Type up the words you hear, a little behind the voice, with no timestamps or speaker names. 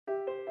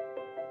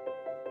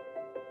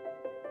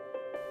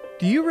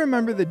Do you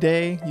remember the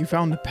day you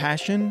found the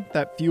passion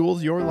that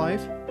fuels your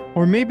life?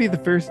 Or maybe the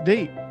first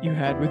date you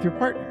had with your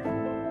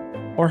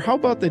partner? Or how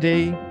about the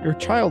day your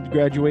child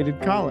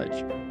graduated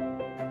college?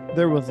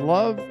 There was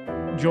love,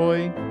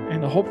 joy,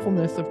 and a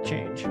hopefulness of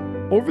change.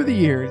 Over the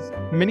years,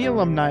 many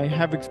alumni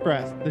have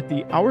expressed that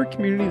the Our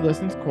Community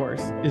Listens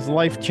course is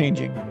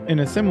life-changing in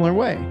a similar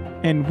way.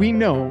 And we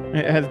know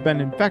it has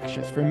been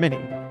infectious for many,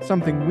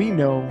 something we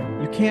know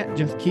you can't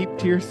just keep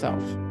to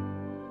yourself.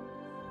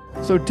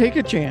 So take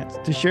a chance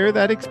to share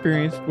that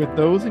experience with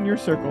those in your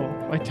circle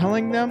by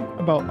telling them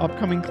about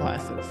upcoming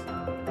classes.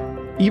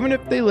 Even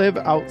if they live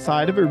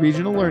outside of a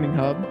regional learning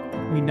hub,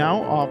 we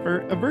now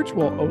offer a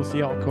virtual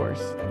OCL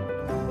course.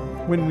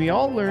 When we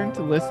all learn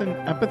to listen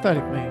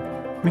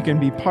empathetically, we can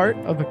be part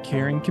of a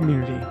caring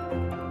community.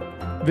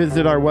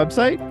 Visit our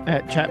website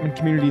at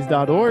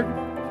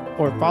chapmancommunities.org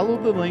or follow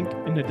the link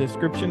in the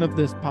description of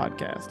this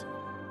podcast.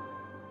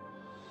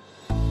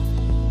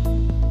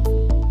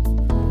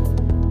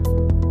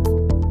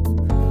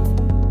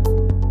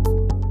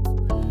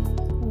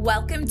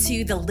 Welcome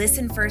to the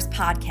Listen First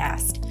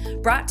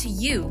podcast, brought to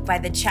you by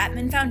the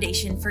Chapman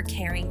Foundation for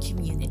Caring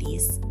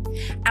Communities.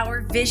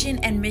 Our vision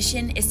and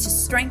mission is to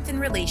strengthen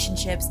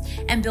relationships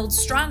and build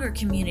stronger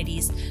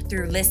communities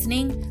through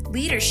listening,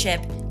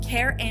 leadership,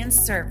 care, and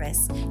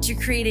service to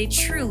create a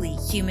truly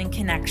human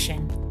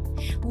connection.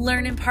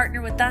 Learn and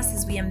partner with us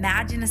as we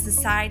imagine a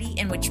society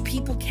in which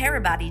people care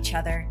about each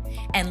other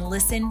and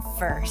listen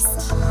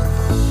first.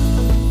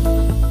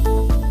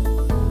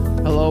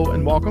 Hello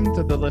and welcome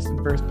to the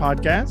Listen First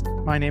podcast.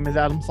 My name is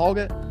Adam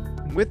Salget,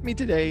 and with me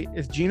today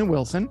is Gina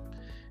Wilson.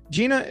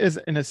 Gina is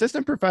an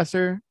assistant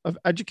professor of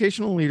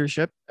educational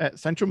leadership at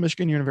Central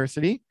Michigan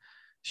University.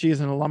 She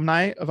is an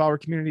alumni of Our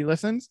Community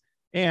Listens,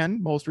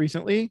 and most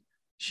recently,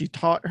 she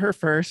taught her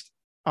first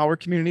Our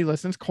Community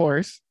Listens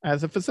course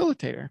as a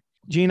facilitator.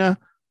 Gina,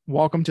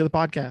 welcome to the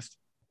podcast.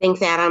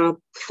 Thanks, Adam.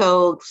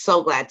 So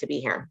glad to be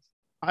here.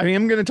 I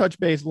am going to touch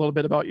base a little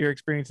bit about your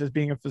experience as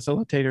being a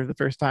facilitator the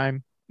first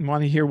time. I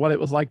want to hear what it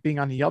was like being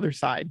on the other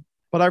side.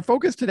 But our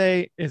focus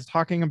today is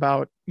talking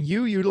about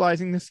you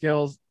utilizing the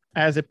skills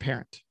as a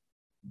parent.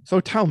 So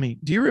tell me,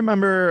 do you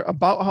remember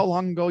about how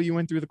long ago you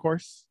went through the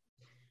course?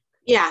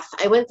 Yes,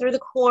 I went through the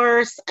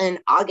course in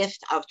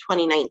August of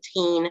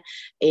 2019,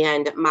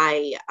 and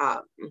my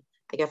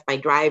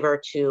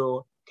driver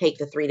to take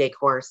the 3-day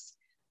course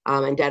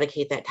and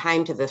dedicate that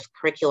time to this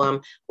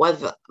curriculum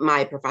was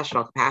my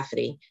professional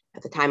capacity.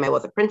 At the time, I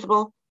was a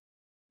principal.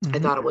 I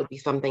thought it would be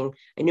something,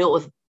 I knew it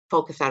was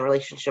focused on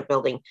relationship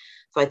building.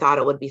 So I thought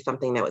it would be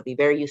something that would be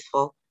very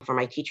useful for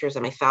my teachers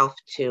and myself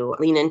to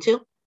lean into,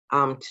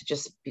 to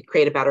just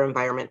create a better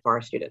environment for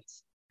our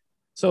students.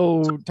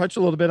 So touch a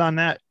little bit on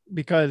that,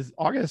 because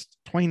August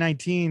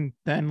 2019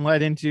 then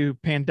led into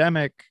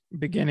pandemic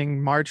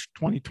beginning March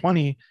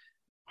 2020.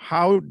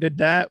 How did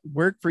that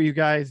work for you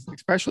guys,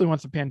 especially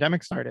once the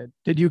pandemic started?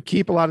 Did you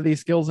keep a lot of these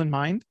skills in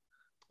mind?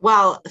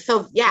 Well,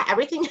 so yeah,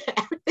 everything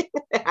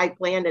that I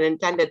planned and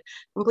intended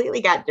completely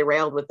got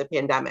derailed with the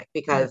pandemic,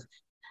 because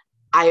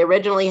I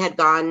originally had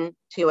gone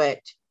to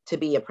it to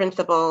be a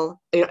principal,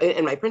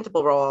 in my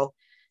principal role.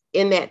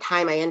 In that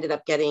time, I ended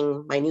up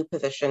getting my new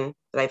position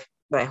that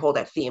I hold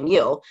at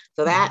CMU.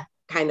 So that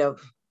kind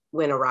of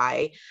went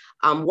awry.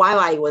 While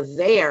I was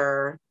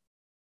there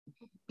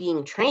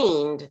being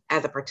trained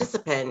as a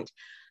participant,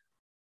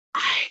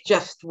 I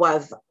just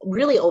was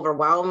really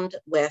overwhelmed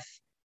with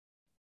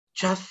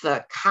just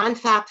the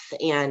concepts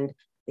and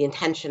the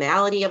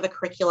intentionality of the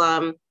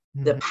curriculum,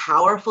 the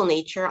powerful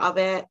nature of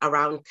it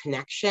around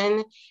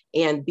connection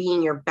and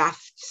being your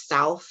best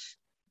self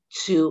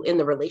in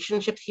the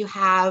relationships you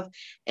have,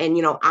 and,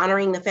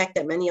 honoring the fact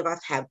that many of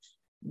us have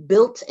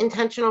built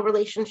intentional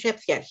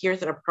relationships, yet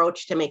here's an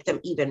approach to make them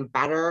even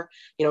better,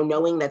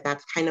 knowing that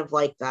that's kind of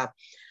like the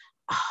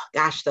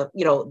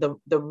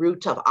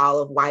root of all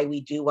of why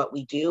we do what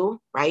we do,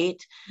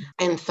 right?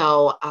 And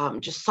so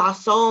just saw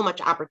so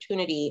much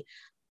opportunity,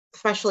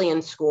 especially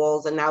in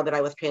schools. And now that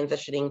I was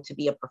transitioning to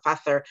be a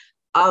professor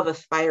of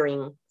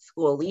aspiring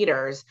school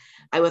leaders,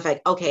 I was like,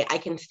 okay, I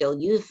can still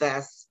use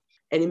this,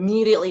 and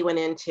immediately went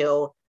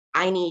into,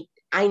 I need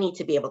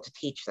to be able to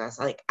teach this.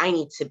 Like, I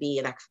need to be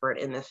an expert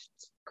in this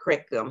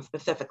curriculum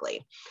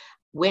specifically.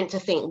 Went to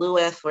St.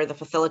 Louis, where the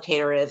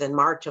facilitator is, in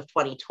March of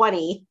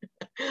 2020,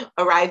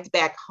 arrived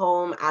back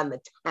home on the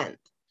 10th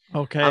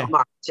of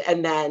March,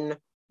 and then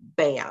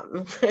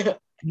bam,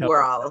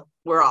 we're all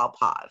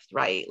paused,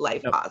 right?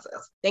 Life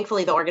pauses.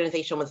 Thankfully, the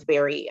organization was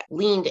very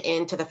leaned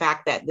into the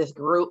fact that this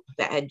group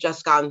that had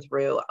just gone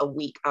through a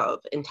week of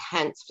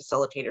intense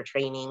facilitator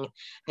training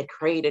had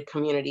created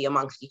community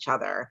amongst each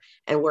other,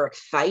 and were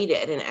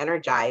excited and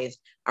energized,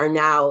 are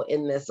now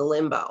in this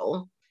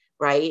limbo,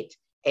 right?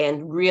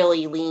 And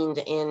really leaned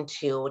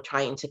into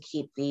trying to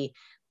keep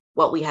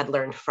what we had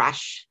learned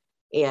fresh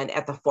and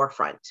at the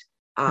forefront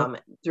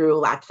through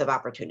lots of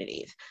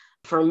opportunities.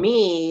 For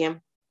me,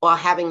 while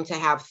having to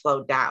have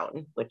slowed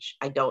down, which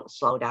I don't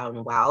slow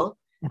down well,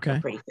 I'm a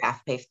pretty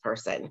fast-paced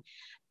person,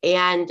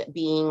 and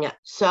being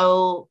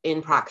so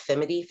in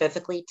proximity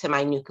physically to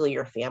my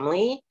nuclear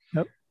family,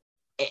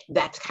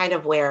 that's kind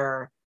of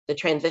where the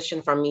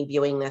transition from me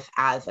viewing this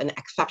as an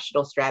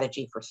exceptional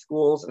strategy for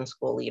schools and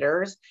school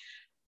leaders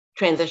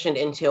transitioned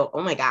into,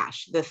 oh my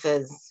gosh, this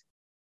is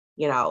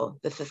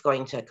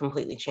going to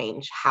completely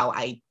change how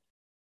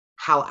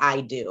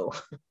I do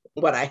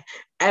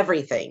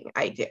everything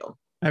I do.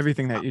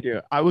 Everything that you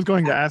do. I was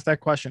going to ask that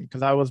question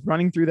because I was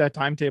running through that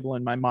timetable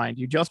in my mind.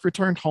 You just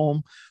returned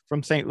home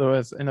from St.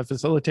 Louis in a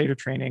facilitator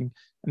training,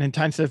 an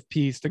intensive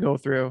piece to go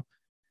through.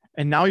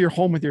 And now you're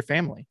home with your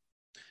family.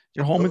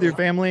 You're home with your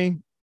family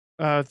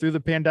through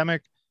the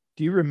pandemic.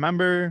 Do you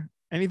remember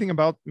anything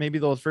about maybe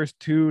those first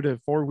 2 to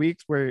 4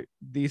 weeks where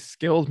these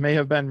skills may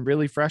have been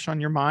really fresh on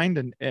your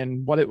mind,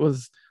 and what it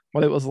was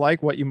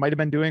like, what you might have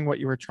been doing, what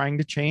you were trying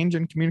to change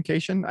in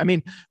communication? I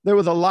mean, there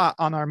was a lot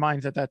on our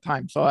minds at that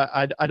time. So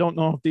I don't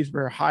know if these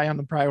were high on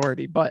the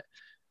priority, but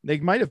they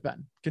might have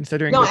been,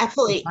 considering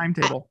the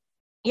timetable.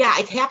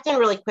 I tapped in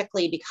really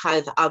quickly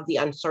because of the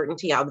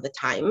uncertainty of the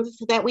times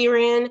that we were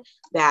in,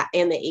 that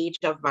in the age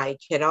of my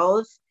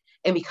kiddos.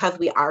 And because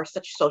we are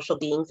such social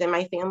beings in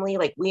my family,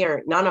 like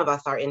none of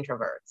us are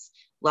introverts.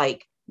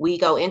 Like, we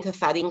go into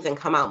settings and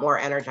come out more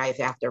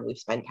energized after we've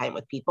spent time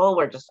with people.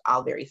 We're just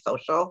all very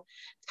social.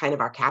 It's kind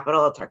of our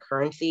capital. It's our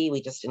currency.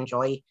 We just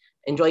enjoy.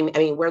 I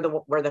mean, we're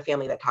the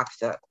family that talks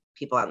to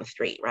people on the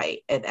street,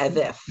 right? As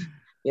if,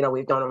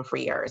 we've known them for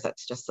years.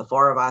 It's just the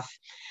four of us.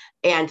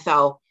 And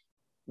so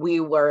we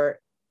were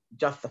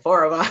just the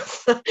four of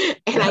us.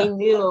 And I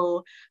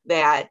knew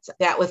that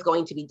was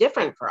going to be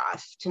different for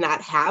us to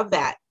not have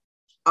that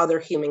other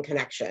human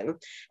connection.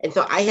 And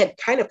so I had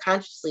kind of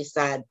consciously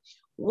said,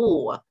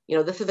 ooh,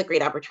 this is a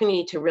great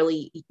opportunity to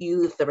really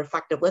use the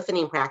reflective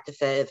listening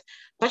practices,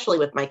 especially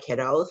with my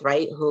kiddos,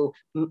 right? Who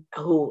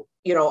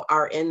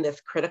are in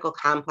this critical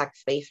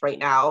complex space right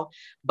now,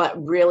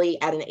 but really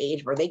at an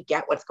age where they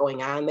get what's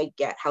going on. They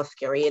get how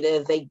scary it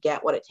is. They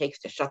get what it takes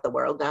to shut the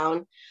world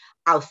down,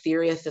 how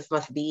serious this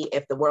must be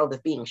if the world is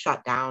being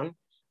shut down.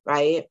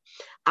 Right.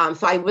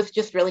 So I was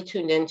just really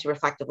tuned into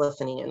reflective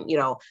listening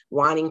and,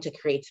 wanting to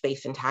create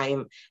space and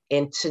time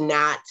and to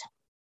not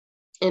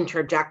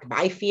interject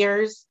my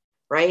fears,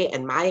 right,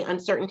 and my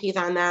uncertainties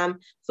on them.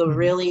 So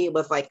really it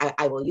was like,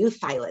 I will use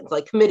silence,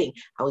 like committing.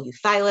 I will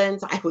use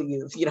silence. I will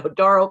use,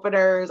 door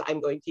openers. I'm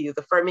going to use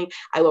affirming.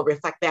 I will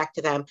reflect back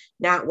to them,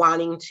 not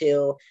wanting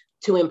to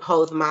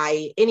impose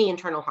any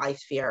internal high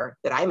fear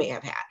that I may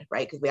have had,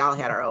 right? Because we all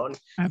had our own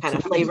kind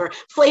of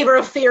flavor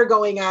of fear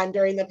going on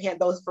during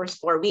those first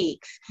 4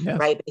 weeks,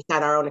 right? Based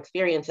on our own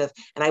experiences.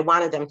 And I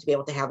wanted them to be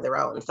able to have their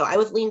own. So I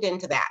was leaned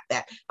into that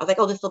I was like,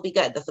 oh, this will be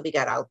good. This will be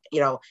good. I'll,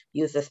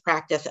 use this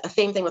practice.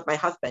 Same thing with my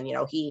husband.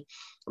 He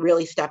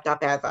really stepped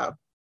up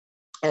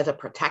as a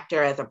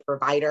protector, as a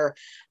provider.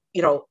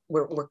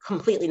 We're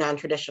completely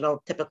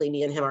non-traditional. Typically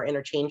me and him are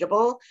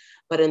interchangeable,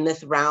 but in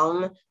this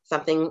realm,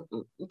 something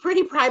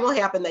pretty primal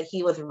happened that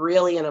he was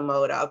really in a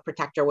mode of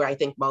protector, where I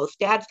think most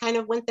dads kind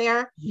of went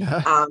there.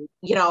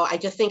 I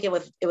just think it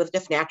was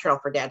just natural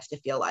for dads to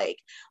feel like,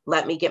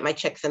 let me get my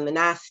chicks in the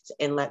nest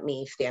and let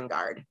me stand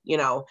guard,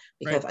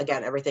 because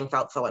again, everything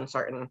felt so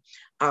uncertain.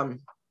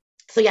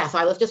 So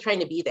I was just trying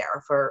to be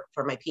there for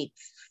my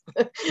peeps,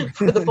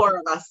 for the four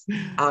of us,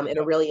 in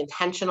a really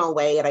intentional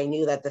way. And I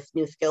knew that this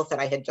new skill set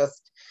I had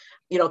just,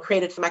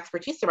 created some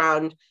expertise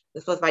around,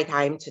 this was my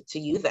time to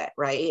use it,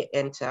 right?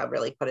 And to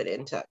really put it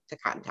into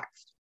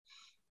context.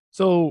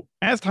 So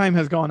as time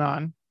has gone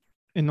on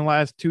in the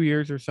last 2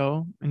 years or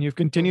so, and you've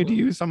continued to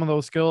use some of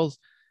those skills,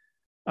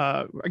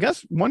 I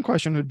guess one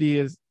question would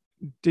be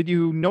did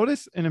you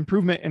notice an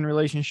improvement in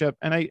relationship?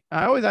 And I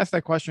always ask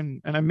that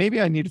question, and maybe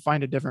I need to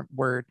find a different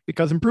word,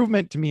 because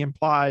improvement to me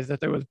implies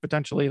that there was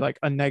potentially like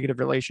a negative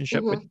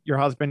relationship with your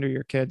husband or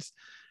your kids.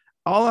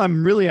 All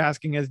I'm really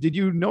asking is, did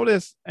you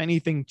notice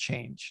anything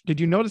change?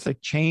 Did you notice a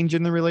change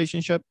in the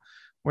relationship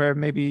where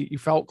maybe you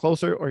felt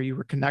closer or you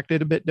were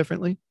connected a bit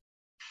differently?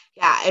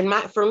 Yeah. And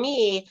for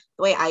me,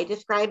 the way I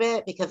describe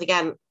it, because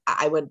again,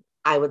 I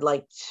would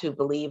like to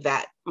believe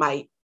that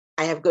I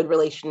have good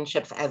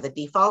relationships as a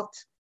default.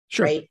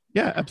 Sure. Right?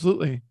 Yeah,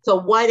 absolutely. So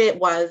what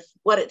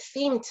it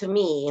seemed to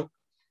me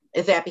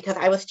is that because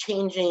I was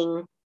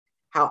changing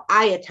how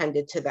I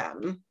attended to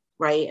them,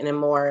 right, in a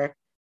more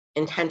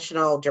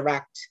intentional,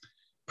 direct,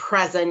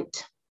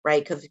 present,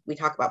 right, because we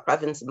talk about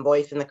presence and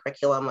voice in the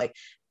curriculum, like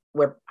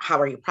how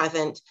are you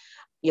present,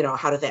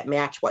 how does that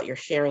match what you're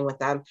sharing with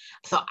them?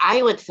 So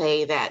I would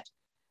say that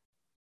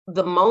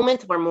the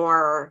moments were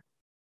more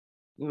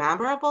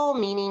memorable,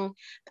 meaning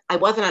I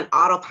wasn't on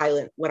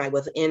autopilot when I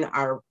was in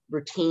our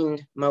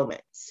routine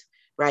moments,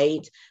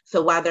 right?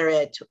 So whether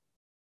it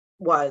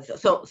was,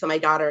 so my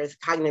daughter is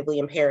cognitively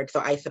impaired, so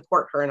I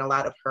support her in a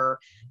lot of her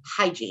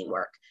hygiene,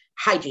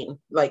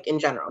 like in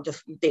general,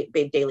 just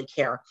daily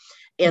care,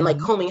 and like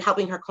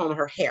helping her comb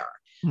her hair.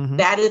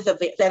 That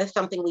is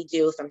something we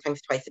do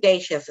sometimes twice a day.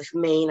 She has this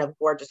mane of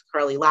gorgeous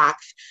curly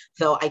locks,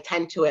 so I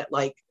tend to it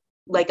like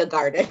a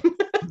garden.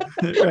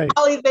 Right.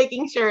 Always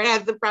making sure it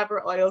has the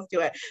proper oils to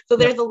it. So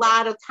there's a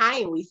lot of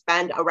time we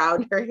spend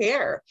around her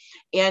hair,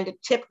 and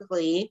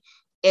typically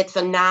it's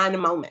a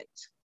non-moment,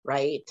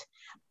 right?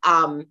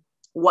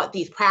 what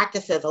these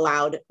practices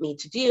allowed me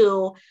to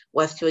do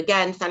was to,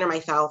 again, center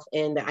myself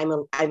in that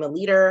I'm a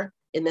leader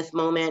in this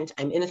moment.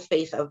 I'm in a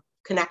space of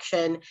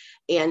connection.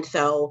 And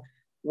so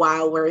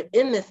while we're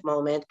in this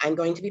moment, I'm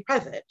going to be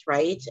present,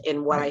 right?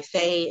 And what I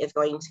say is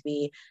going to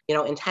be,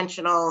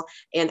 intentional,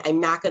 and I'm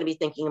not going to be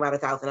thinking about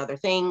 1,000 other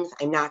things.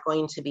 I'm not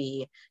going to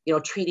be,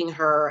 treating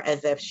her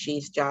as if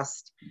she's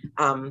just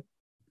a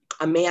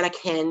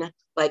mannequin.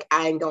 Like,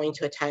 I'm going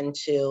to attend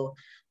to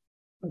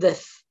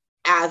this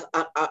as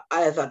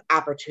an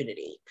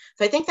opportunity.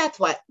 So I think that's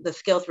what the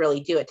skills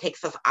really do. It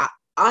takes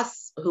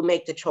us who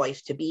make the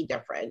choice to be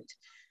different,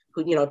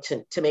 who,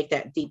 to make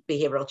that deep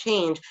behavioral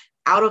change,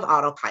 out of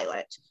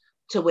autopilot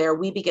to where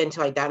we begin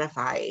to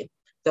identify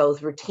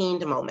those routine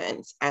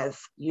moments as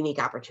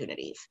unique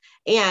opportunities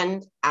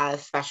and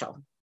as special,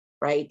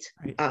 right?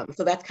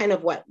 So that's kind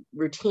of what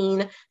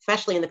routine,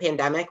 especially in the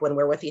pandemic when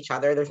we're with each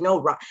other, there's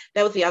no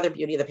that was the other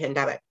beauty of the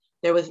pandemic.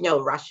 There was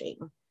no rushing.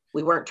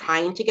 We weren't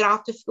trying to get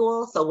off to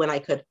school. So when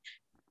I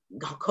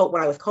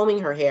was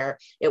combing her hair,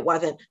 it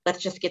wasn't,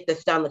 let's just get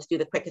this done. Let's do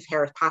the quickest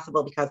hair as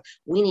possible because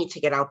we need to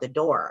get out the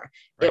door.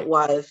 Right. It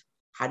was,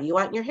 how do you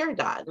want your hair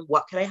done?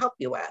 What can I help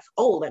you with?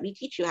 Oh, let me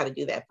teach you how to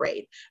do that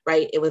braid,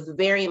 right? It was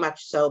very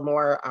much so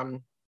more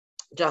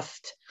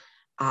just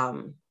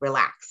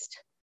relaxed,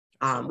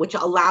 which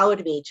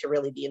allowed me to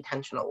really be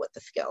intentional with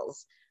the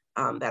skills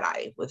that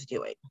I was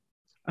doing.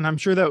 And I'm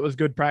sure that was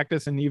good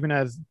practice. And even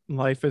as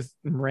life has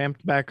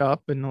ramped back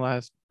up in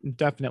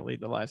definitely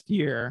the last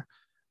year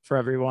for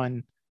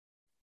everyone,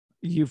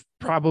 you've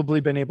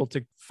probably been able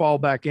to fall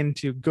back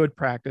into good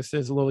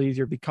practices a little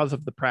easier because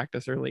of the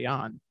practice early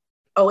on.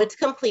 Oh, it's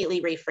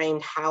completely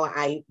reframed how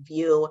I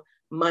view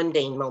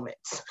mundane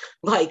moments.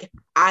 Like,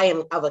 I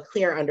am of a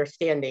clear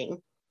understanding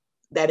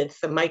that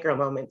it's the micro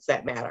moments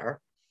that matter.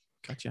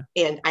 Gotcha.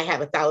 And I have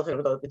 1,000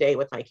 of those a day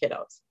with my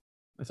kiddos.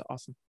 That's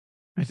awesome.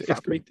 It's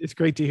great. It's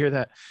great to hear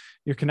that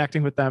you're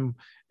connecting with them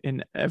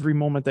in every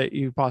moment that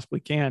you possibly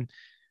can.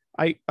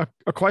 A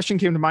question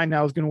came to mind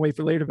now. I was going to wait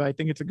for later, but I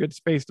think it's a good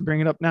space to bring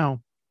it up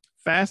now.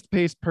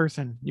 Fast-paced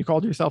person. You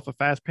called yourself a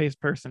fast-paced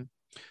person.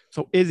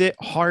 So is it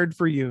hard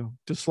for you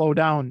to slow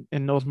down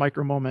in those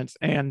micro moments?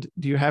 And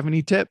do you have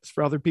any tips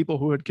for other people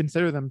who would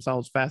consider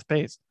themselves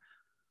fast-paced?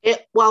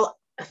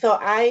 So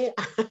I'm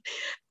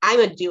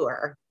a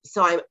doer.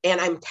 So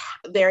I'm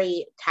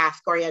very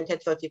task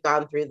oriented. So if you've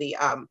gone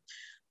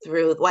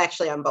through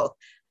actually on both,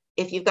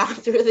 if you've gone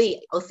through the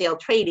OCL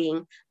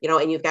training,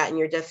 and you've gotten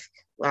your DISC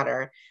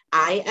letter,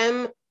 I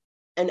am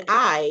an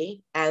I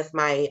as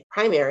my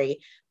primary,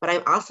 but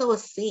I'm also a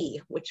C,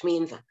 which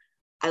means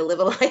I live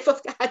a life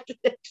of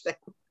contradiction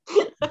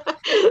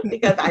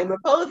because I'm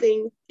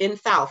opposing in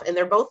self, and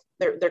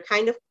they're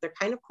kind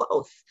of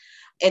close.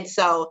 And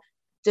so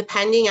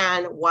depending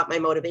on what my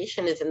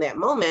motivation is in that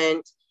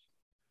moment,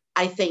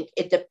 I think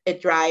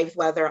it drives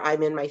whether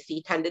I'm in my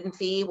C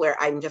tendency, where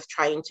I'm just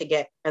trying to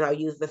get, and I'll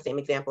use the same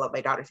example of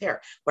my daughter's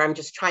hair, where I'm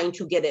just trying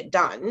to get it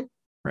done.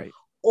 Right.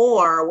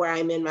 Or where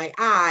I'm in my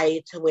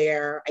I, to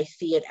where I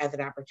see it as an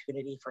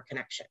opportunity for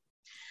connection.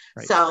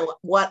 Right. So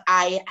what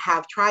I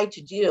have tried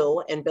to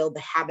do and build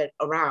the habit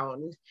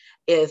around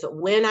is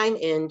when I'm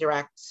in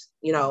direct,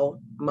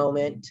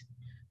 moment,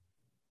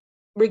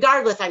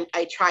 regardless,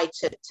 I try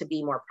to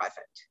be more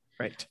present.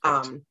 Right.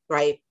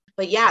 Right.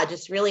 But yeah,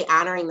 just really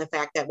honoring the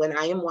fact that when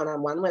I am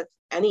one-on-one with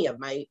any of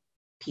my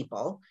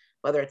people,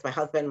 whether it's my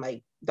husband,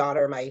 my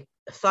daughter, my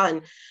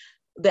son,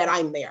 that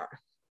I'm there.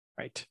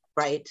 Right.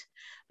 Right.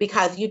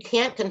 Because you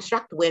can't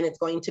construct when it's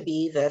going to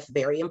be this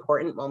very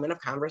important moment of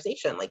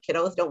conversation. Like,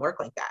 kiddos don't work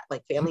like that.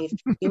 Like, families,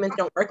 humans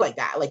don't work like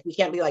that. Like, we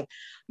can't be like,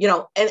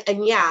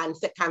 and yeah, on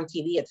sitcom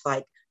TV, it's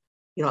like,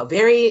 a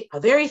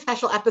very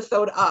special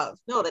episode of.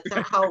 No, that's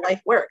not how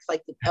life works.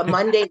 Like, a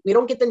Monday, we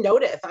don't get the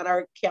notice on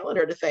our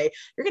calendar to say,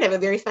 you're going to have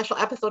a very special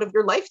episode of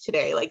your life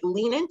today. Like,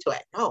 lean into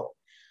it. No,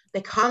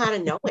 they come out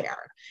of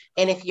nowhere.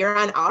 And if you're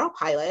on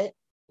autopilot,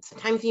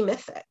 sometimes you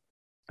miss it.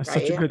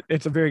 Right?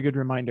 It's a very good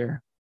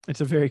reminder.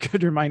 It's a very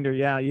good reminder.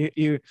 Yeah.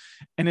 You,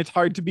 and it's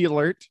hard to be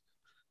alert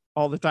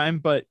all the time,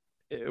 but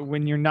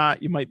when you're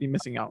not, you might be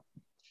missing out.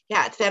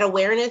 Yeah. It's that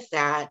awareness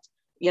that,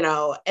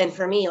 and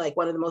for me, like,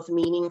 one of the most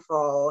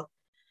meaningful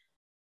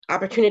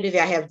opportunities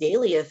I have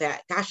daily is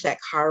that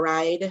car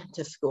ride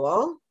to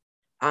school.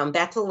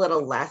 That's a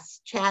little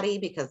less chatty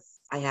because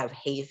I have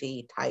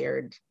hazy,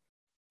 tired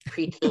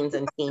preteens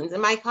and teens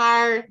in my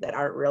car that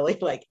aren't really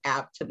like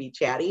apt to be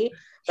chatty.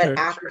 But sure.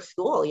 After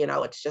school,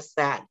 it's just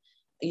that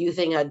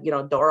using a,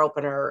 door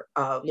opener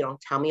of,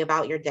 tell me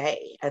about your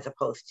day, as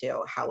opposed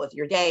to how was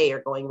your day,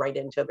 or going right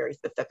into a very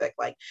specific,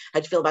 like,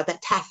 how'd you feel about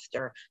that test,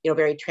 or,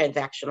 very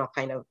transactional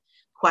kind of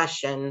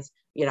questions.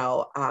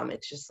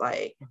 It's just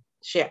like,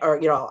 share, or,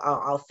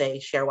 I'll say,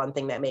 share one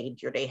thing that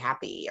made your day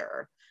happy,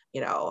 or,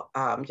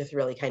 just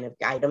really kind of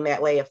guide them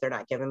that way if they're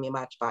not giving me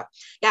much. But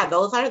yeah,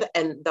 those are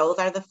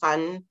the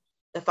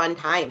fun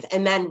times.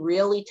 And then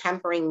really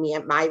tempering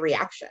my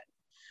reaction.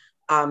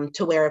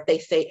 To where if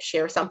they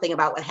share something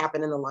about what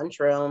happened in the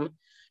lunchroom,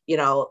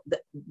 that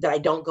I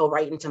don't go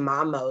right into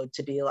mom mode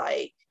to be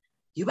like,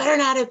 you better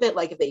not have been,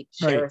 like, if they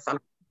share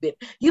something,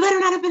 you better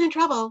not have been in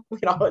trouble,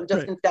 and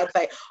just instead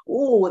say,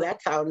 "Ooh,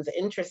 that sounds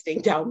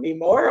interesting. Tell me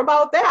more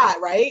about that,"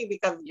 right?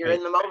 Because you're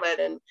in the moment,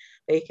 and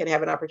they can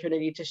have an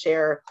opportunity to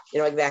share,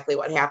 exactly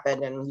what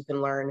happened, and you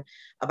can learn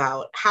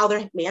about how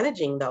they're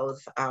managing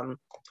those,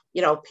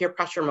 peer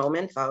pressure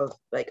moments of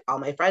like, all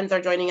my friends are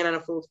joining in on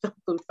a food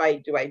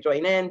fight. Do I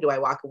join in? Do I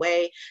walk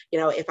away?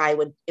 If I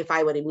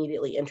would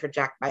immediately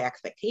interject my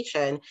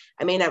expectation,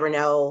 I may never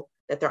know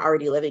that they're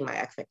already living my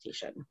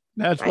expectation.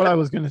 That's what I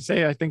was going to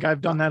say. I think I've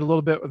done that a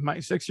little bit with my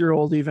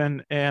 6-year-old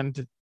even.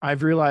 And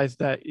I've realized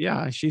that,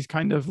 she's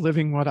kind of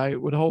living what I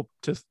would hope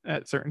to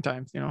at certain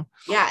times,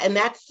 Yeah. And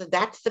that's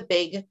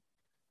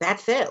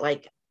it.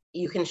 Like,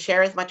 you can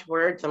share as much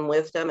words and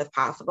wisdom as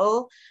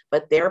possible,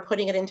 but they're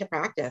putting it into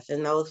practice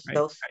in those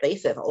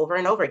spaces over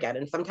and over again.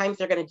 And sometimes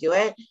they're going to do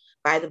it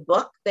by the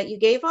book that you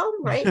gave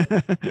them, right?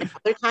 And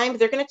other times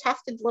they're going to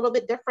test it a little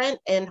bit different,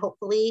 and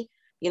hopefully,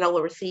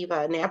 will receive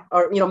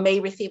may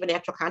receive a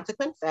natural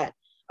consequence that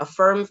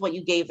affirms what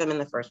you gave them in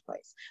the first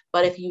place.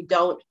 But if you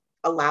don't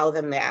allow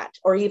them that,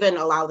 or even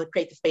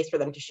create the space for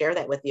them to share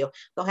that with you,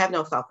 they'll have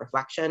no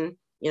self-reflection.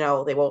 They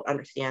won't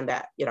understand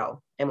that,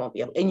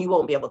 and you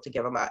won't be able to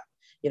give them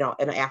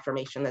an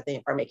affirmation that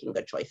they are making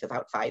good choices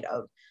outside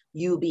of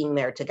you being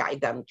there to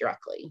guide them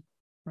directly.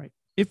 Right.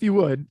 If you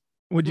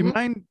would you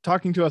mind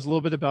talking to us a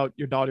little bit about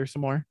your daughter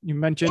some more? You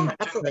mentioned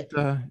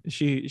that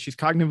she's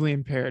cognitively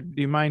impaired.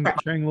 Do you mind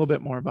sharing a little bit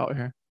more about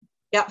her?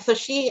 Yeah. So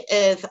she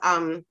has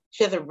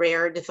a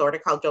rare disorder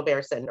called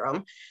Joubert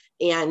syndrome.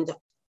 And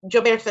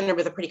Joubert syndrome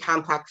is a pretty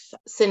complex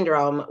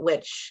syndrome,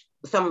 which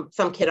some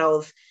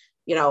kiddos,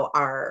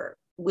 are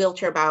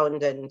wheelchair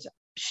bound, and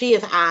she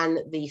is on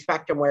the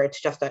spectrum where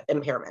it's just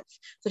impairments.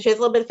 So she has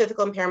a little bit of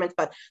physical impairments,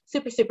 but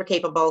super, super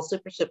capable,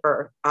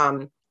 super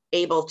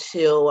able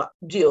to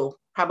do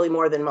probably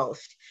more than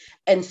most.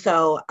 And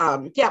so,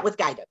 with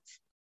guidance.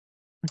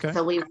 Okay.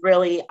 So we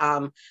really,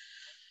 I'll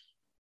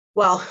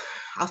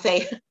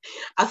say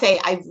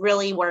I've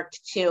really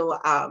worked to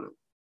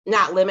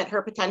not limit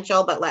her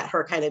potential, but let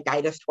her kind of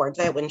guide us towards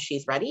it when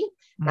she's ready,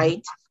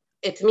 right?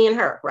 It's me and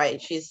her,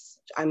 right?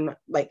 I'm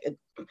like,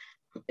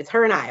 it's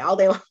her and I all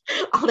day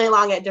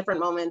long at different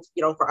moments,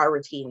 for our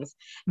routines.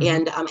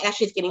 And as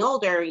she's getting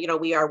older,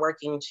 we are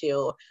working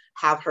to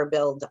have her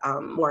build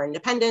more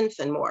independence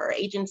and more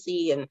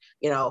agency, and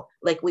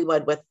like we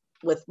would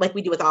like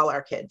we do with all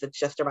our kids. It's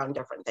just around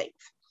different things.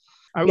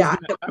 I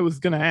was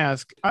gonna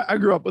ask. I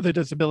grew up with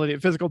a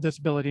physical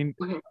disability.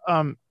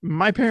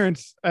 My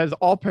parents, as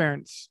all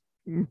parents,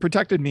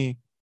 protected me,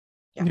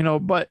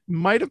 but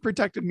might have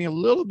protected me a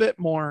little bit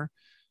more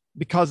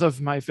because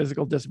of my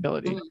physical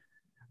disability.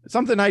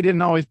 Something I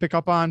didn't always pick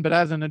up on, but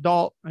as an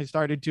adult, I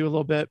started to a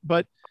little bit.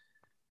 But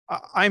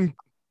I'm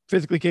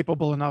physically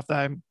capable enough that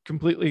I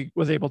completely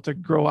was able to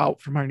grow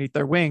out from underneath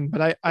their wing.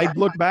 But I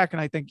look back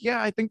and I think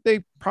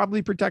they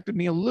probably protected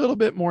me a little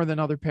bit more than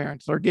other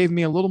parents, or gave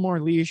me a little more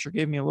leash, or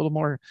gave me a little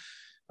more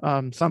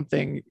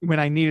something when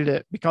I needed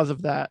it because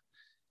of that.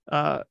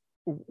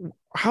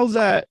 How's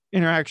that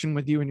interaction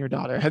with you and your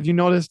daughter? Have you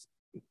noticed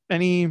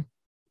any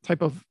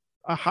type of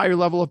a higher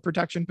level of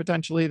protection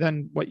potentially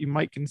than what you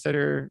might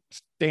consider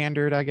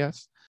standard, I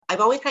guess? I've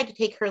always tried to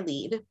take her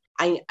lead.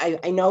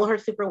 I know her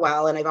super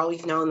well, and I've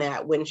always known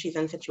that when she's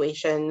in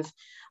situations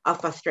of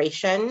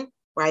frustration,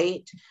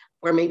 right,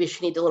 where maybe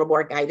she needs a little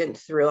more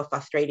guidance through a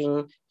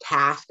frustrating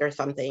task or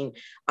something,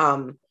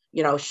 I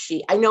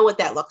know what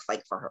that looks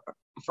like for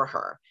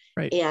her.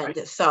 Right. And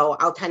so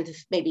I'll tend to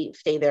maybe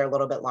stay there a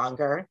little bit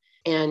longer.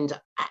 And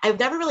I've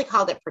never really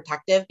called it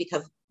protective,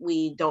 because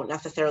we don't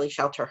necessarily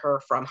shelter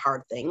her from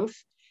hard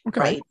things,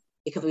 right?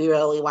 Because we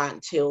really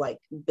want to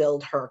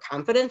build her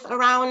confidence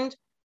around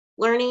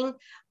learning.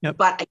 Yep.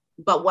 But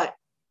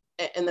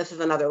and this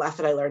is another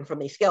lesson I learned from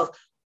these skills.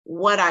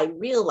 What I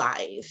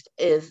realized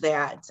is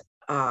that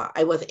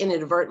I was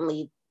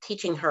inadvertently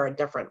teaching her a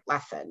different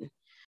lesson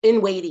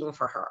in waiting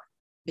for her,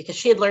 because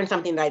she had learned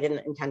something that I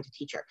didn't intend to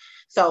teach her.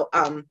 So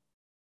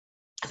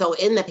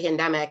in the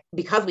pandemic,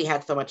 because we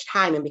had so much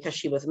time, and because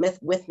she was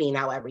with me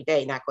now every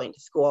day, not going to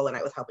school, and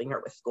I was helping her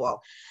with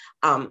school,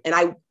 and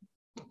I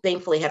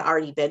thankfully had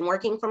already been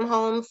working from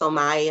home, so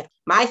my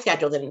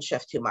schedule didn't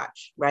shift too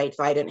much, right?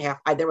 So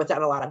there was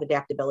not a lot of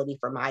adaptability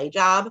for my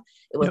job.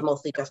 It was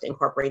mostly just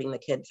incorporating the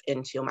kids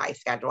into my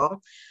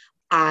schedule.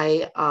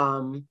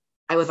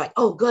 I was like,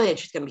 oh, good,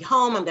 she's going to be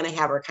home. I'm going to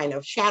have her kind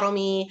of shadow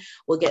me.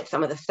 We'll get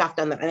some of the stuff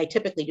done. And I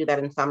typically do that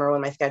in summer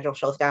when my schedule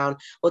slows down.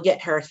 We'll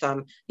get her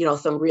some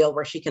reel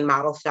where she can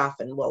model stuff,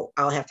 and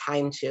I'll have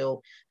time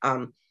to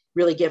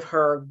really give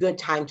her good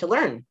time to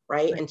learn,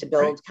 right? And to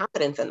build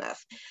confidence in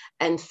this.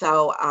 And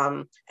so,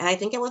 and I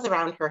think it was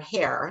around her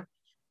hair.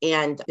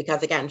 And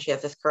because, again, she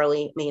has this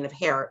curly mane of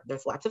hair,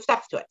 there's lots of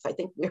steps to it. So I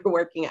think we were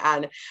working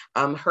on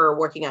her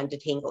working on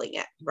detangling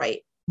it, right?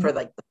 For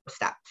the first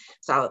step.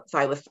 So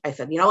I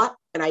said, you know what?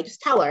 And I just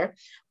tell her,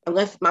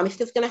 unless mommy's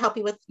just going to help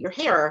you with your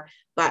hair,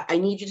 but I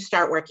need you to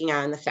start working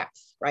on the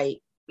steps, right?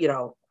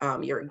 You're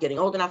getting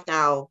old enough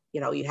now,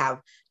 your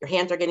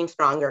hands are getting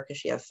stronger, because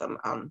she has some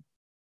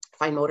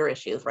fine motor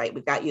issues, right?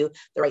 We've got you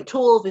the right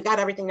tools. We've got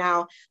everything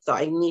now. So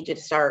I need you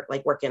to start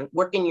like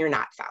working your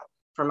knots out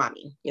for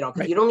mommy, you know,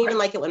 because you don't even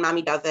like it when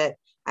mommy does it.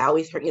 I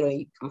always heard, you know,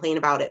 you complain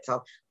about it.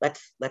 So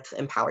let's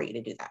empower you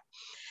to do that.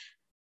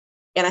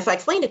 And so I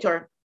explained it to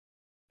her,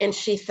 and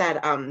she said,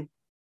 well,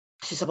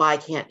 I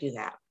can't do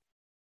that.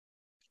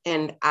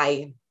 And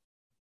I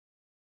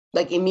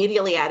like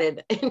immediately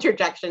added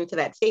interjection to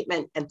that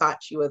statement and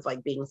thought she was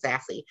like being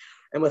sassy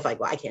and was like,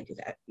 well, I can't do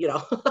that, you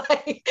know?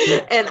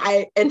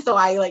 And so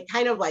I like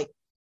kind of like,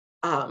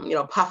 you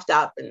know, puffed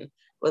up and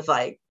was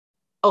like,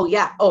 oh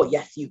yeah, oh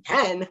yes, you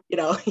can, you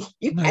know,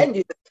 you can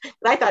do this.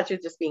 But I thought she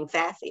was just being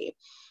sassy.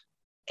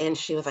 And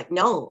she was like,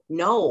 no,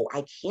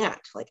 I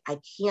can't. Like, I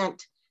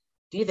can't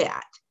do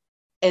that.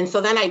 And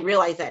so then I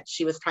realized that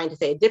she was trying to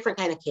say a different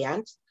kind of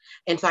can't.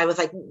 And so I was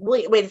like,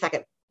 wait a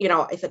second. You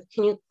know, I said,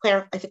 can you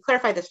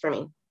clarify this for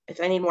me? I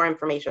said, I need more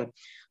information.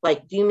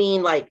 Like, do you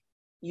mean like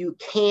you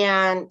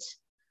can't,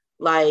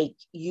 like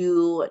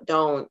you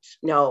don't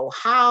know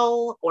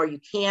how, or you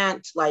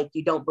can't, like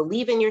you don't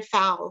believe in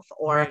yourself,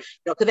 or,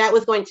 you know, because that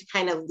was going to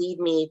kind of lead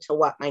me to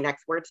what my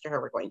next words to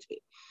her were going to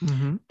be.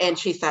 Mm-hmm. And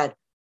she said,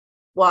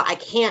 well, I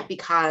can't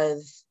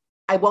because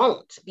I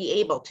won't be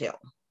able to,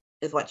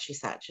 is what she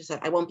said. She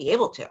said, I won't be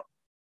able to.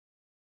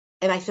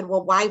 And I said,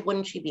 well, why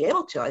wouldn't she be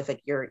able to? I was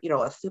like, you're, you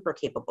know, a super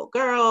capable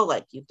girl.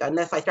 Like, you've done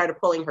this. I started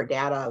pulling her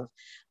data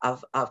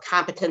of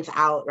competence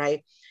out,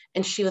 right?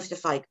 And she was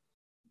just like,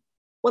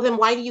 well, then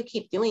why do you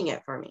keep doing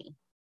it for me?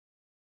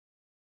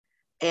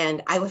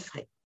 And I was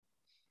like,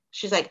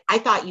 she's like, I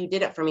thought you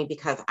did it for me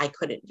because I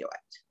couldn't do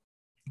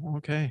it.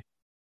 Okay.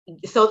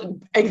 So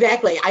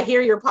exactly. I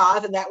hear your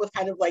pause. And that was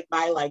kind of like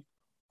my like,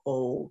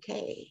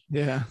 okay.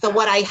 Yeah. So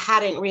what I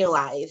hadn't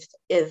realized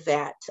is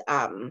that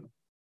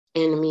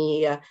in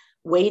me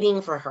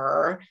waiting for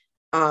her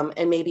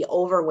and maybe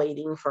over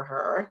waiting for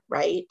her,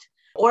 right?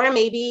 Or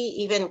maybe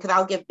even,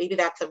 because maybe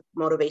that's a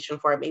motivation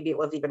for it. Maybe it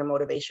was even a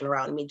motivation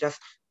around me just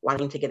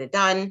wanting to get it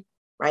done,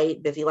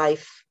 right? Busy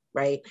life,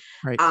 right?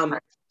 My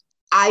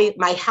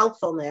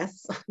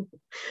helpfulness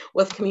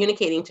was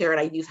communicating to her, and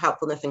I use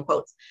helpfulness in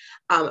quotes,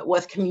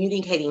 was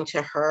communicating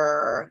to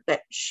her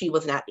that she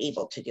was not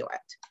able to do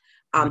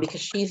it.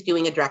 Because she's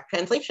doing a direct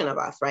translation of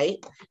us, right?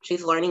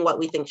 She's learning what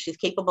we think she's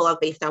capable of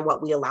based on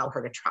what we allow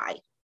her to try.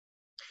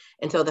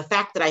 And so the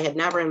fact that I had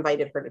never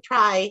invited her to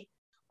try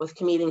was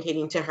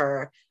communicating to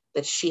her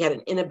that she had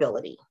an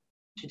inability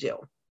to do.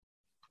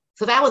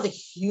 So that was a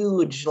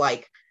huge,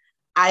 like,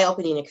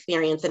 eye-opening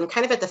experience. And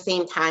kind of at the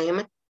same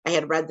time, I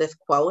had read this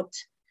quote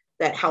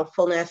that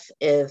helpfulness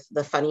is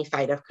the sunny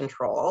side of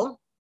control,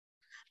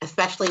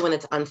 especially when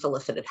it's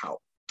unsolicited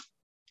help.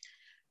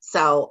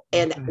 So,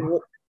 and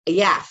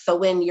yeah, so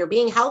when you're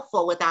being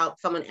helpful without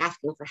someone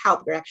asking for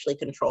help, you're actually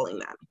controlling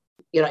them,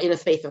 you know, in a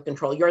space of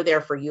control. You're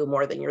there for you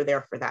more than you're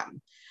there for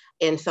them.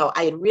 And so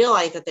I had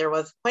realized that there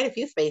was quite a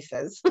few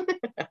spaces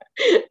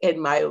in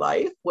my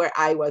life where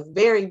I was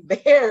very,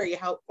 very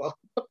helpful.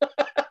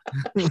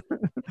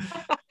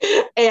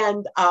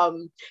 And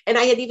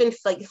I had even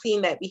like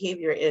seen that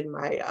behavior in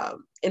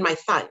my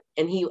son,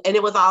 and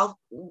it was all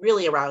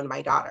really around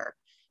my daughter.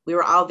 We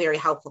were all very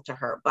helpful to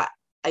her, but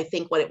I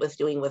think what it was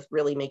doing was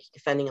really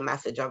sending a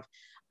message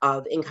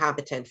of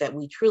incompetence that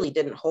we truly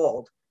didn't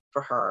hold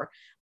for her.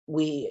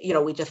 We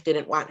just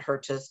didn't want her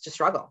to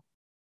struggle.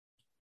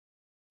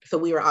 So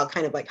we were all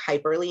kind of like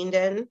hyper leaned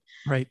in.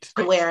 Right.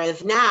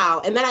 Whereas now,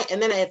 and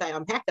then as I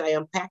unpacked it, I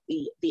unpacked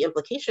the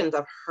implications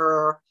of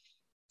her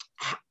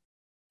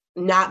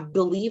not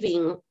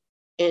believing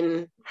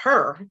in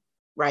her,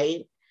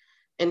 right?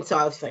 And so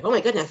I was like, oh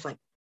my goodness, like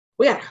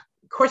we gotta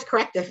course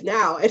correct this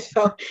now. And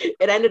so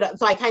it ended up,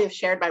 so I kind of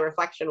shared my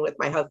reflection with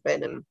my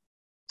husband and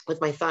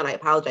with my son. I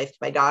apologized to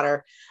my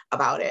daughter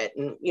about it,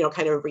 and, you know,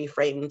 kind of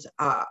reframed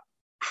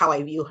how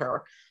I view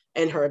her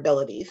and her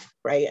abilities,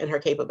 right? And her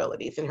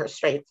capabilities and her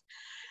strengths.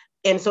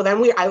 And so then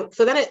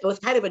it was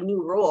kind of a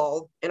new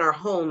rule in our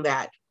home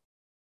that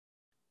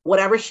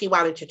whatever she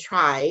wanted to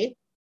try,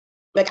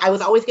 like I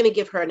was always going to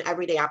give her an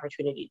everyday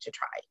opportunity to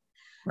try.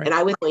 Right. And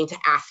I was going to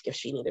ask if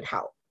she needed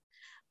help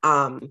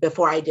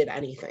before I did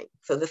anything.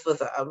 So this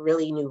was a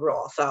really new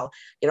rule. So,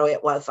 you know,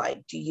 it was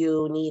like, do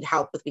you need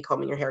help with me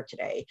combing your hair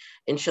today?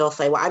 And she'll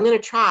say, well, I'm going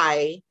to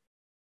try,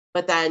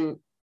 but then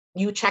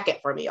you check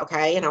it for me.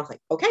 Okay. And I was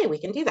like, okay, we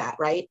can do that.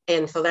 Right.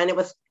 And so then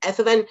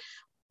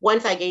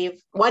once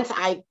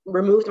I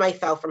removed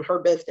myself from her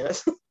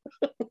business,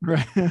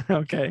 right.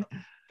 Okay,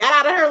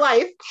 got out of her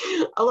life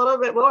a little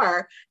bit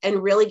more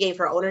and really gave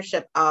her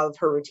ownership of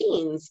her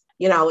routines,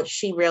 you know,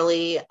 she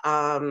really,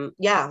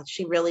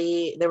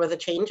 there was a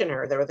change in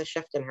her. There was a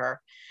shift in her.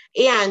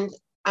 And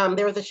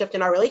there was a shift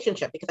in our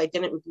relationship because I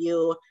didn't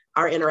view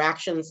our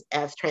interactions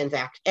as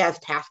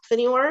tasks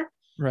anymore.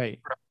 Right.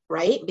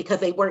 Right. Because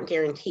they weren't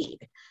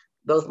guaranteed.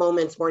 Those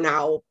moments were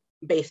now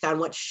based on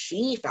what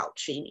she felt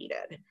she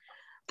needed.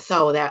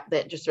 So that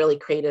just really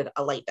created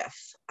a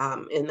lightness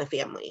in the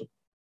family.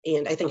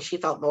 And I think she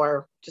felt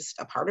more just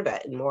a part of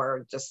it and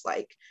more just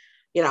like,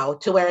 you know,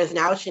 to whereas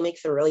now she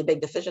makes some really big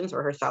decisions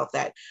for herself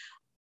that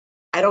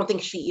I don't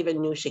think she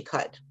even knew she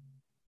could.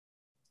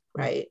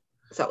 right?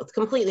 So it's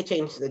completely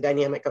changed the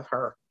dynamic of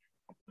her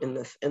in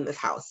this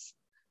house.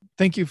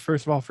 Thank you,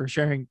 first of all, for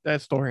sharing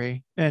that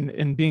story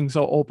and being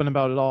so open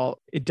about it all.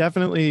 It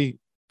definitely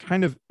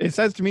it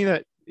says to me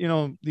that,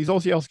 these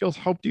OCL skills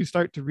helped you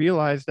start to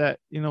realize that,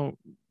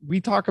 we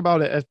talk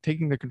about it as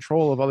taking the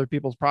control of other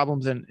people's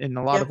problems in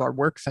a lot of our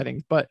work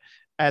settings, but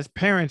as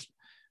parents,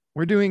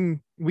 we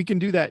can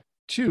do that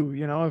too.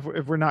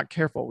 If we're not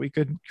careful, we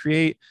could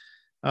create,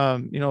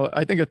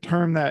 I think a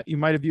term that you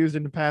might have used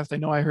in the past, I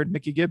know I heard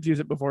Mickey Gibbs use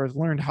it before, is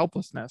learned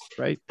helplessness,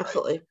 right?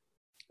 Absolutely.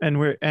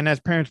 And as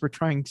parents, we're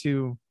trying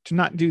to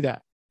not do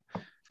that.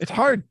 It's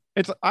hard.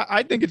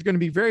 I think it's going to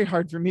be very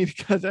hard for me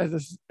because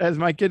as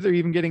my kids are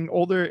even getting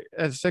older,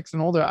 as 6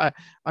 and older,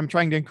 I'm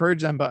trying to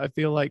encourage them, but I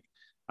feel like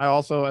I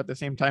also at the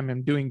same time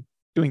am doing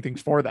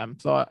things for them.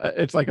 So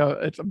it's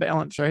a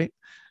balance, right?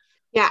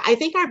 Yeah, I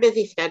think our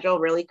busy schedule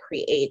really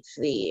creates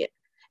the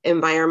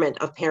environment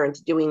of parents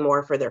doing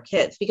more for their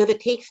kids because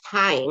it takes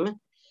time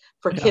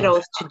for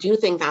kiddos to do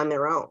things on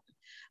their own.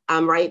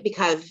 Right?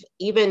 Because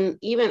even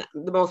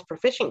the most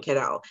proficient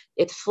kiddo,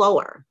 it's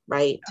slower,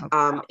 right?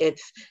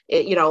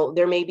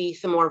 There may be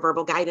some more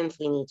verbal guidance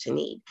we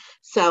need.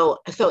 So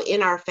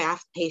in our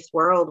fast-paced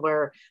world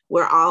where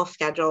we're all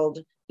scheduled,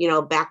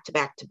 back to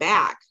back to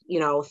back,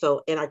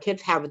 and our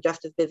kids have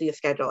just as busy a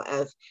schedule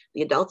as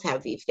the adults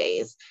have these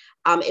days,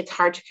 it's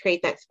hard to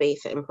create that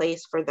space in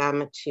place for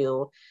them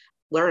to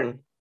learn.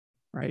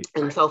 Right.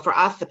 And so for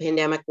us, the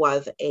pandemic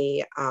was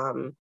a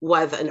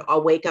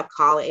wake-up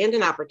call and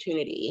an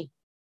opportunity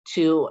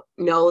to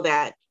know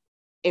that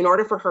in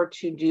order for her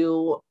to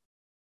do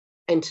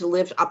and to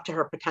live up to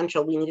her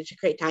potential, we needed to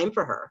create time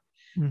for her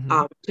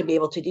to be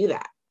able to do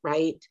that,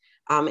 right?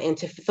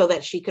 So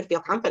that she could feel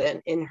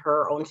confident in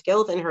her own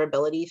skills and her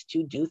abilities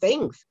to do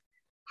things.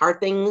 Hard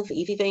things,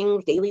 easy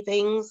things, daily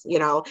things,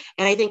 and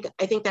I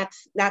think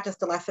that's not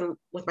just a lesson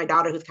with my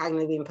daughter who's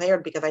cognitively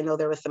impaired, because I know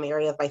there was some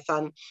areas my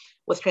son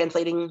was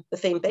translating the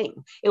same thing.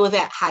 It was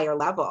at higher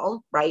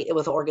level, right? It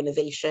was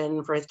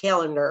organization for his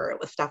calendar. It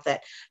was stuff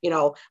that,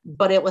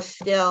 but it was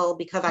still,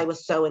 because I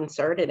was so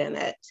inserted in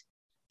it,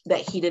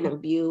 that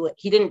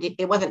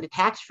it wasn't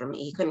detached from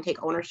me. He couldn't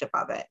take ownership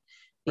of it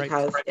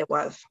because it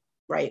was,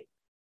 right.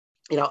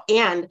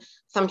 And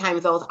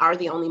sometimes those are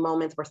the only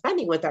moments we're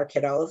spending with our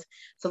kiddos,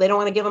 so they don't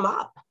want to give them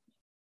up,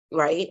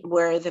 right?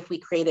 Whereas if we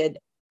created,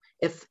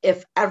 if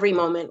every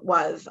moment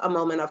was a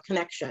moment of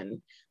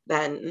connection,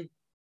 then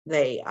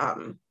they,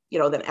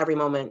 then every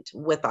moment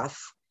with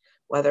us,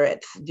 whether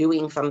it's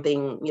doing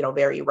something,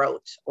 very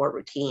rote or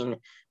routine,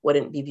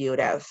 wouldn't be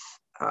viewed as,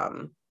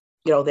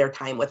 their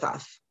time with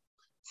us.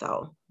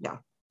 So, yeah.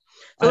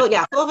 So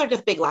those are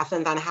just big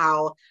lessons on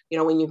how,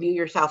 when you view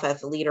yourself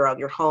as the leader of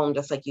your home,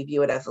 just like you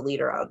view it as the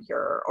leader of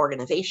your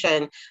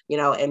organization,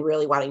 and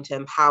really wanting to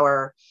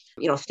empower,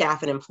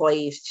 staff and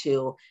employees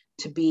to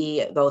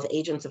be those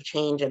agents of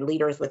change and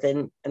leaders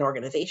within an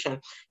organization.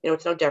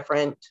 It's no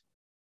different.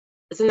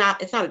 It's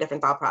not a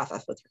different thought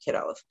process with your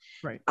kiddos,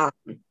 right?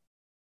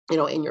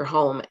 In your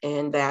home,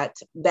 and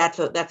that's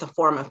a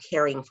form of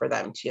caring for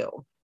them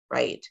too,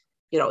 right?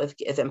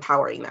 Is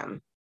empowering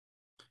them.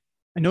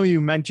 I know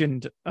you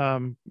mentioned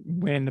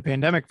when the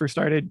pandemic first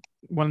started,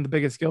 one of the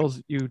biggest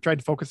skills you tried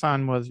to focus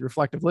on was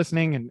reflective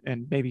listening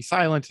and maybe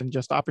silence and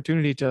just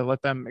opportunity to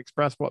let them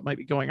express what might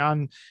be going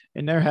on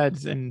in their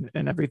heads and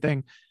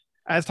everything.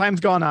 As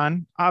time's gone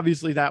on,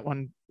 obviously that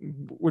one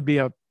would be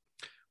a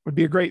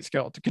great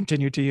skill to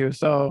continue to use.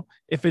 So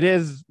if it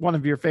is one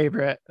of your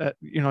favorite,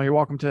 you're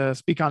welcome to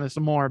speak on it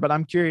some more, but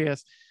I'm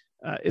curious,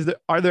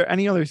 are there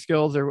any other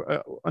skills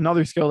or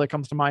another skill that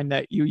comes to mind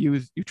that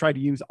you try to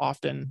use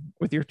often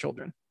with your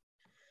children?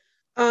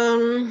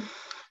 Well,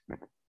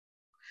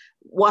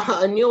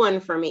 a new one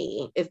for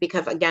me is,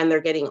 because again,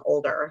 they're getting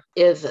older,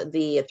 is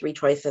the 3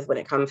 choices when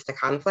it comes to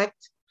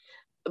conflict,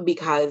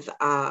 because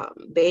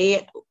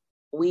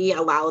we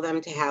allow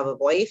them to have a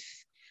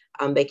voice.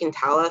 They can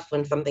tell us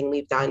when something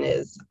we've done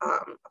is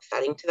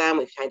upsetting to them.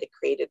 We've tried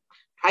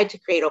to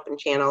create open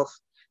channels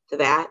to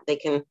that. They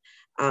can,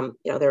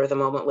 there was a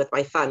moment with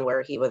my son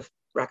where he was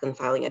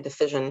reconciling a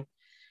decision,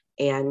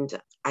 and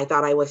I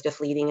thought I was just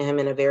leading him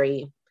in a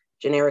very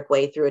generic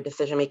way through a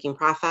decision-making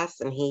process,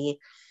 and he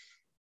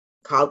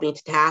called me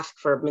to task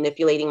for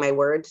manipulating my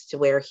words to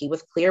where he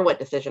was clear what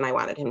decision I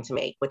wanted him to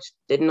make, which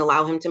didn't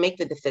allow him to make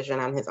the decision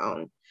on his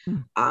own.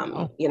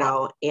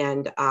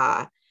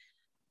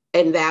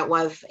 And that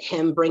was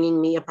him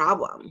bringing me a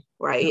problem,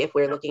 right? If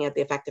we're looking at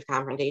the effective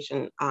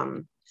confrontation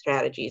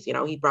strategies,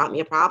 he brought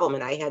me a problem,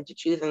 and I had to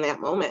choose in that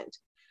moment,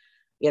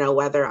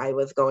 whether I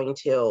was going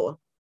to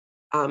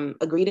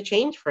agree to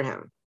change for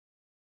him.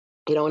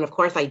 And of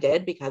course I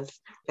did, because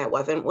that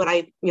wasn't what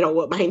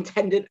what my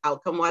intended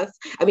outcome was.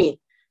 I mean,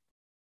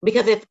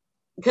 because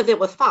it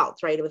was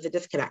false, right? It was a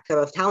disconnect. Because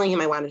I was telling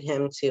him I wanted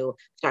him to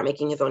start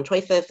making his own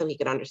choices so he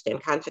could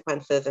understand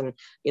consequences and,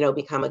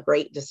 become a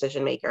great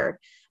decision maker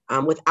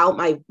without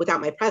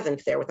my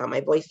presence there, without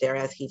my voice there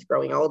as he's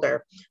growing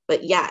older.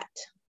 But yet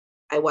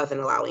I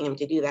wasn't allowing him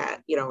to do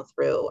that,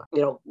 through,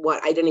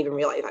 what I didn't even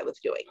realize I was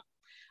doing.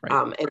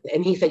 Right.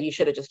 And he said, you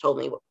should have just told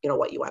me,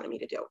 what you wanted me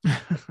to do.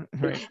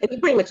 Right. And he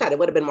pretty much said, it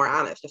would have been more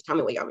honest. Just tell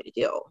me what you want me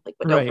to do. Like,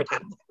 but don't Right.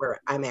 pretend where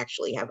I'm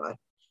actually have a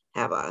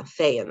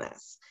say in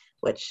this,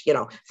 which,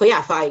 so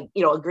I,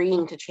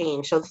 agreeing to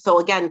change. So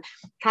again,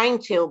 trying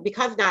to,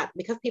 because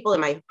people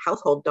in my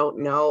household don't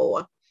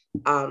know,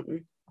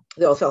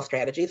 they'll sell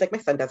strategies. Like my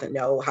son doesn't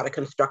know how to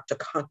construct a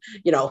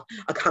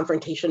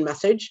confrontation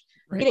message.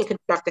 Right. He didn't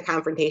construct a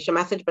confrontation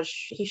message, but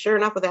he sure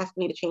enough was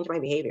asking me to change my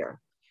behavior.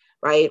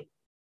 Right.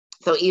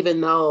 So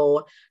even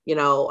though,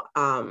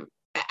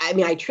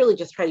 I truly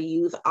just try to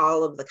use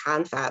all of the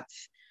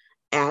concepts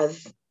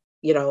as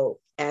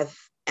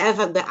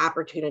the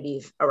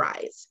opportunities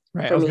arise.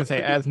 Right. I was going to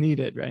say as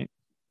needed. Right.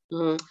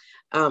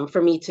 Mm-hmm.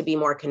 For me to be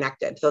more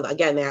connected. So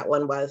again, that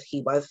one was,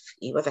 he was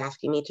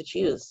asking me to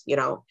choose,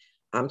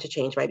 to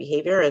change my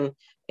behavior, and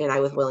I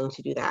was willing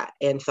to do that.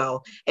 And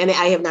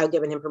I have now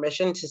given him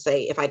permission to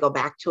say, if I go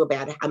back to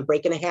I'm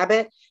breaking a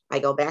habit, I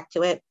go back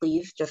to it,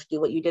 please just do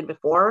what you did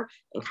before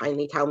and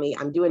kindly tell me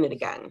I'm doing it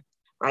again.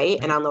 Right.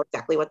 And I'll know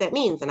exactly what that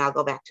means. And I'll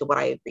go back to what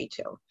I agreed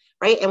to.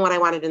 Right. And what I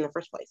wanted in the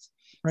first place.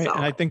 Right. So,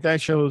 and I think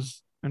that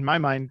shows in my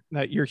mind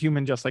that you're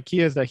human, just like he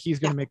is, that he's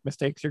going to make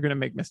mistakes. You're going to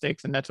make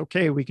mistakes, and that's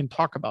okay. We can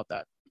talk about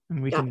that,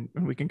 and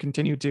we can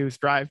continue to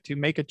strive to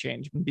make a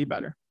change and be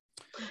better.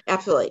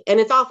 Absolutely. And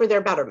it's all for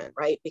their betterment,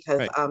 right?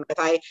 Because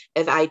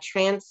as I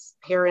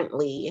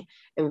transparently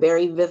and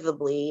very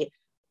visibly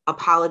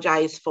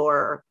apologize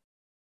for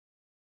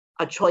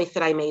a choice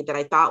that I made that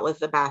I thought was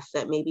the best,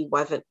 that maybe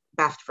wasn't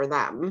best for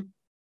them,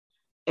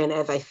 and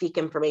as I seek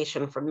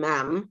information from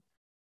them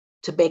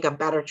to make a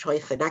better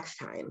choice the next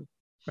time,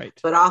 right?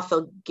 But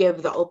also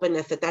give the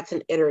openness that that's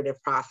an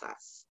iterative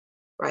process,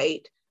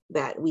 right?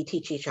 That we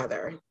teach each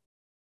other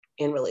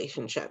in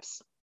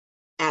relationships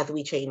as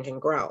we change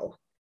and grow.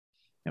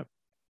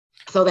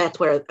 So that's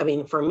where,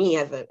 for me,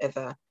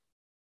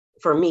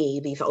 for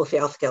me, these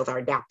OCL skills are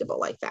adaptable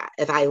like that.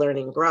 As I learn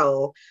and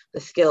grow, the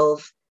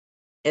skills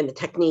and the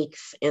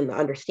techniques and the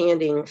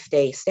understanding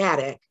stay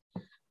static.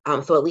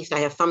 So at least I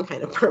have some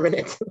kind of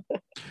permanence.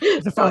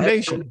 The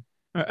foundation,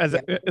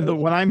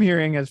 what I'm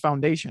hearing is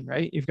foundation,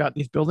 right? You've got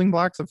these building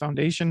blocks of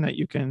foundation that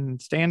you can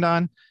stand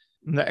on.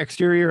 The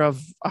exterior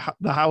of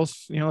the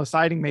house, the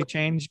siding may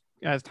change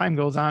as time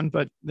goes on,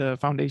 but the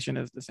foundation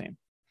is the same.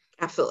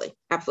 Absolutely.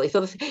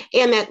 So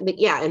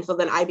and so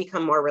then I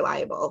become more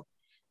reliable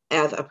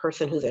as a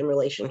person who's in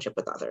relationship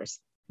with others.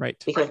 Right.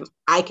 Because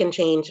I can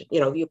change,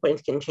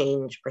 viewpoints can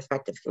change,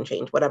 perspectives can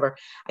change, whatever.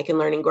 I can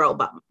learn and grow,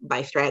 but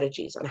my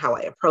strategies on how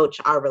I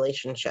approach our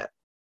relationship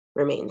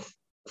remains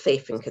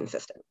safe and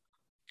consistent.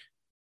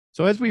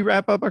 So as we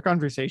wrap up our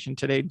conversation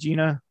today,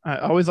 Gina, I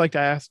always like to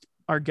ask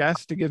our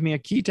guests to give me a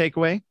key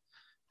takeaway.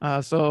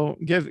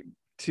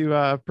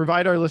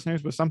 Provide our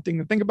listeners with something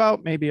to think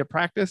about, maybe a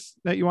practice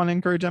that you want to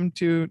encourage them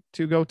to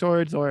go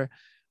towards, or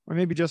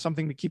maybe just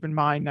something to keep in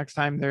mind next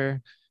time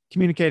they're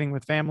communicating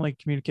with family,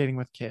 communicating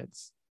with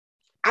kids.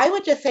 I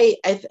would just say,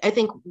 I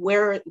think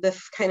where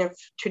this kind of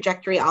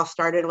trajectory all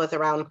started was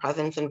around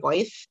presence and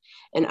voice,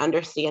 and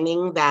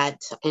understanding that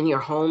in your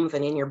homes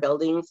and in your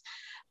buildings,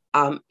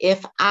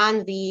 if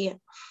in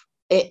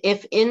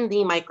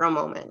the micro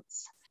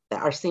moments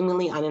that are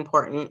seemingly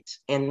unimportant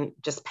and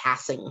just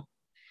passing,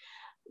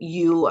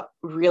 you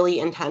really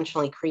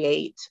intentionally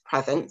create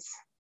presence,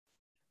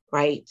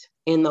 right,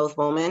 in those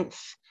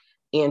moments,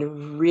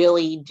 and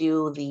really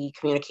do the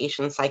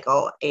communication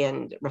cycle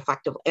and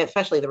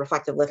especially the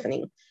reflective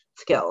listening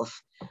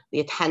skills, the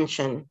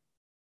attention,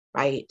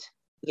 right,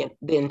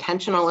 the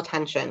intentional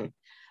attention.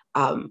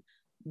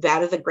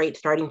 That is a great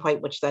starting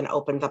point, which then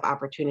opens up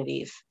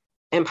opportunities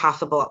and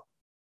possible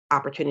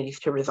opportunities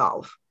to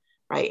resolve,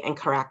 right, and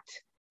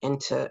correct, and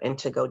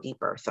to go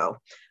deeper. So,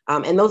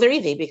 and those are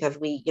easy because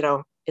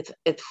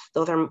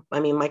those are,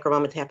 micro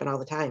moments happen all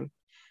the time,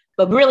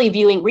 but really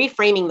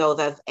reframing those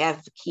as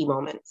key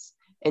moments,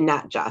 and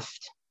not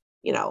just,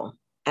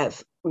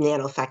 as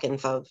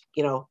nanoseconds of,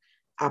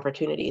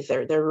 opportunities.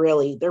 They're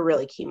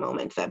really key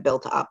moments that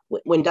build up.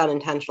 When done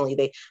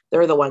intentionally,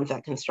 they're the ones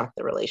that construct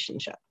the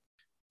relationship.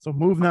 So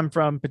move them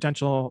from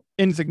potential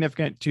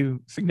insignificant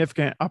to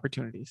significant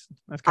opportunities.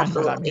 That's kind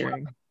Absolutely. of what I'm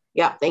hearing.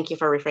 Yeah, thank you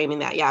for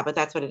reframing that. Yeah, but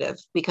that's what it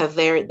is, because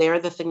they're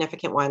the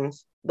significant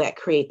ones that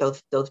create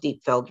those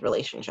deep-filled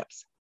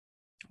relationships.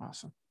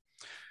 Awesome.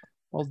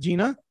 Well,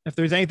 Gina, if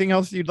there's anything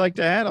else you'd like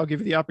to add, I'll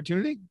give you the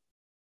opportunity.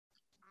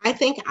 I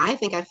think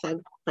I've said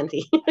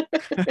plenty.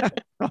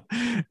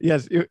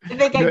 Yes, I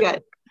think I'm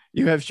good.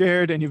 You have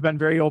shared, and you've been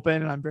very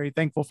open, and I'm very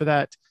thankful for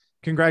that.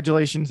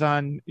 Congratulations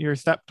on your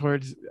step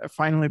towards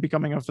finally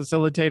becoming a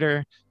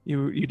facilitator.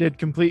 You did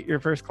complete your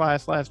first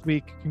class last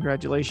week.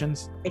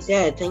 Congratulations. I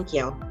did. Thank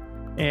you.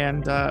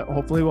 And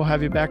hopefully we'll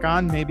have you back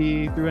on,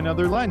 maybe through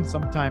another lens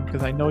sometime,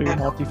 because I know you're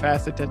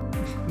multifaceted.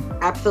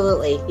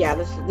 Absolutely. Yeah,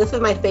 this is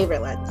my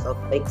favorite lens. So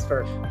thanks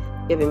for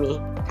giving me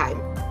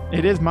time.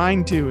 It is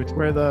mine too. It's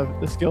where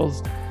the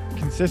skills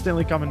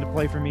consistently come into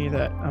play for me,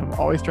 that I'm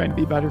always trying to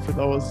be better for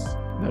those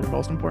that are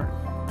most important.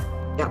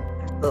 Yeah,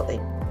 absolutely.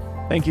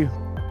 Thank you.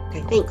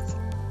 Okay, thanks.